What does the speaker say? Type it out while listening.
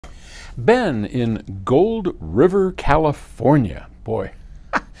Ben in Gold River, California. Boy,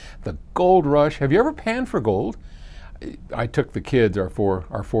 the gold rush. Have you ever panned for gold? I took the kids, our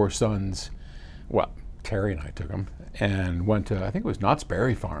four sons, well, Terry and I took them, and went to, I think it was Knott's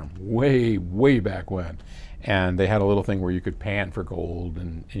Berry Farm, way back when. And they had a little thing where you could pan for gold,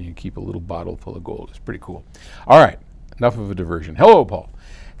 and you keep a little bottle full of gold. It's pretty cool. All right, enough of a diversion. Hello, Paul.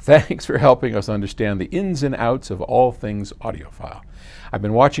 Thanks for helping us understand the ins and outs of all things audiophile. I've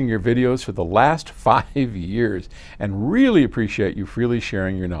been watching your videos for the last 5 years and really appreciate you freely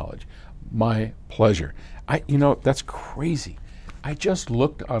sharing your knowledge. My pleasure. You know, that's crazy. I just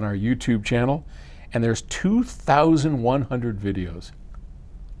looked on our YouTube channel and there's 2,100 videos.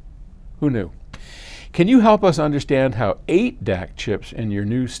 Who knew? Can you help us understand how 8 DAC chips in your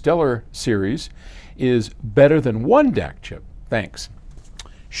new Stellar series is better than 1 DAC chip? Thanks.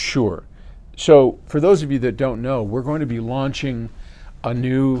 Sure. So for those of you that don't know, we're going to be launching a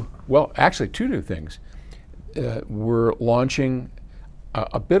new, well, actually 2 new things. We're launching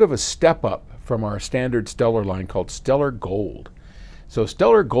a bit of a step up from our standard Stellar line called Stellar Gold. So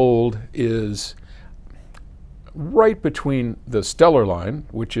Stellar Gold is right between the Stellar line,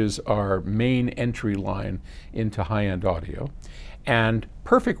 which is our main entry line into high-end audio, and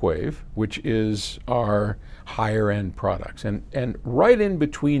Perfect Wave, which is our higher-end products. And right in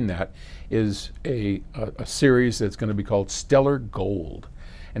between that is a series that's going to be called Stellar Gold.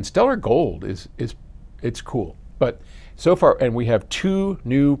 And Stellar Gold it's cool. But so far, and we have 2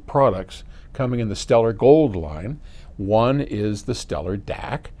 new products coming in the Stellar Gold line. One is the Stellar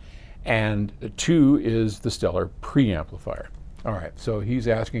DAC, and 2 is the Stellar preamplifier. All right, so he's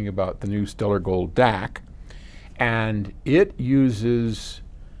asking about the new Stellar Gold DAC, and it uses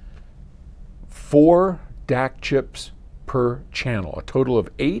 4 DAC chips per channel, a total of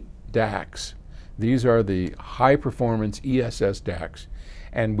 8 DACs. These are the high performance ESS DACs,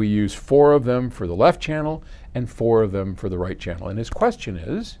 and we use 4 of them for the left channel and 4 of them for the right channel. And his question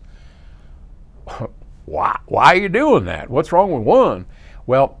is, why are you doing that? What's wrong with one?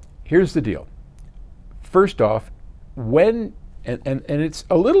 Well, here's the deal. First off, and it's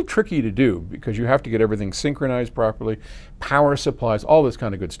a little tricky to do because you have to get everything synchronized properly, power supplies, all this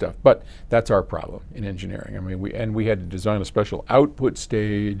kind of good stuff. But that's our problem in engineering. I mean, we had to design a special output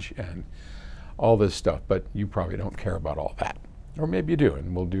stage and all this stuff, but you probably don't care about all that. Or maybe you do,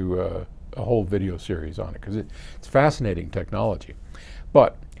 and we'll do a whole video series on it because it's fascinating technology.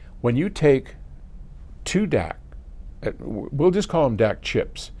 But when you take 2 DAC, we'll just call them DAC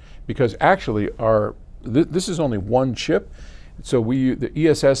chips, because actually this is only 1 chip. So the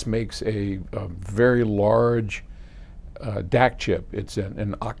ESS makes a very large DAC chip. It's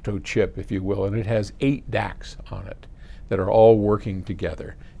an octo chip, if you will, and it has 8 DACs on it that are all working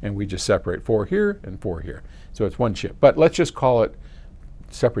together. And we just separate 4 here and 4 here. So it's 1 chip. But let's just call it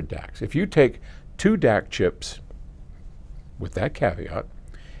separate DACs. If you take 2 DAC chips with that caveat,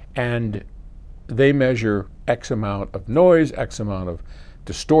 and they measure X amount of noise, X amount of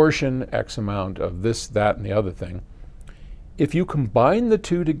distortion, X amount of this, that, and the other thing. If you combine the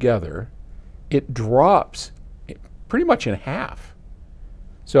 2 together, it drops pretty much in half.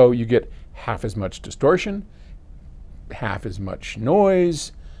 So you get half as much distortion, half as much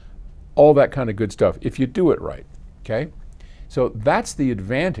noise, all that kind of good stuff, if you do it right, okay? So that's the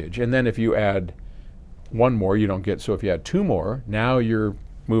advantage. And then if you add 1 more, you don't get, so if you add 2 more, now you're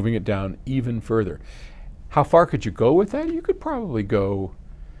moving it down even further. How far could you go with that? You could probably go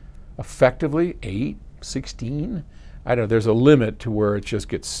effectively 8, 16. I don't know, there's a limit to where it just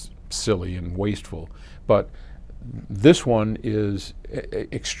gets silly and wasteful. But this one is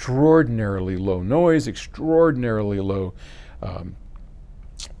extraordinarily low noise, extraordinarily low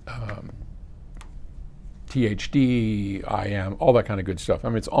THD, IM, all that kind of good stuff. I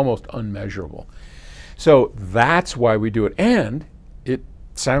mean, it's almost unmeasurable. So that's why we do it. And it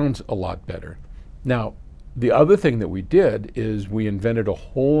sounds a lot better. Now, the other thing that we did is we invented a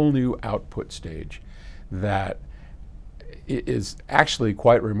whole new output stage that is actually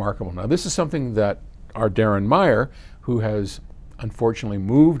quite remarkable. Now, this is something that our Darren Meyer, who has unfortunately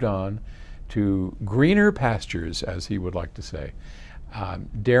moved on to greener pastures, as he would like to say.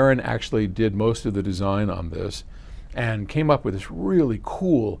 Darren actually did most of the design on this and came up with this really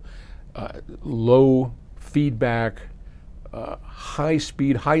cool low feedback, high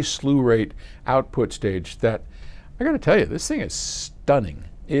speed, high slew rate output stage that, I gotta tell you, this thing is stunning.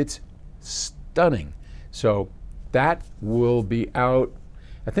 It's stunning. So that will be out.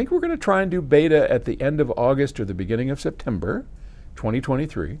 I think we're gonna try and do beta at the end of August or the beginning of September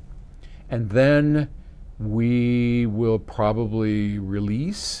 2023. And then we will probably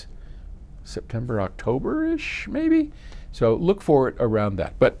release September, October-ish, maybe. So look for it around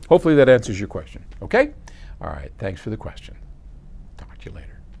that. But hopefully that answers your question. Okay? All right. Thanks for the question. Talk to you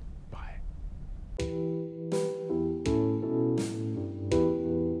later.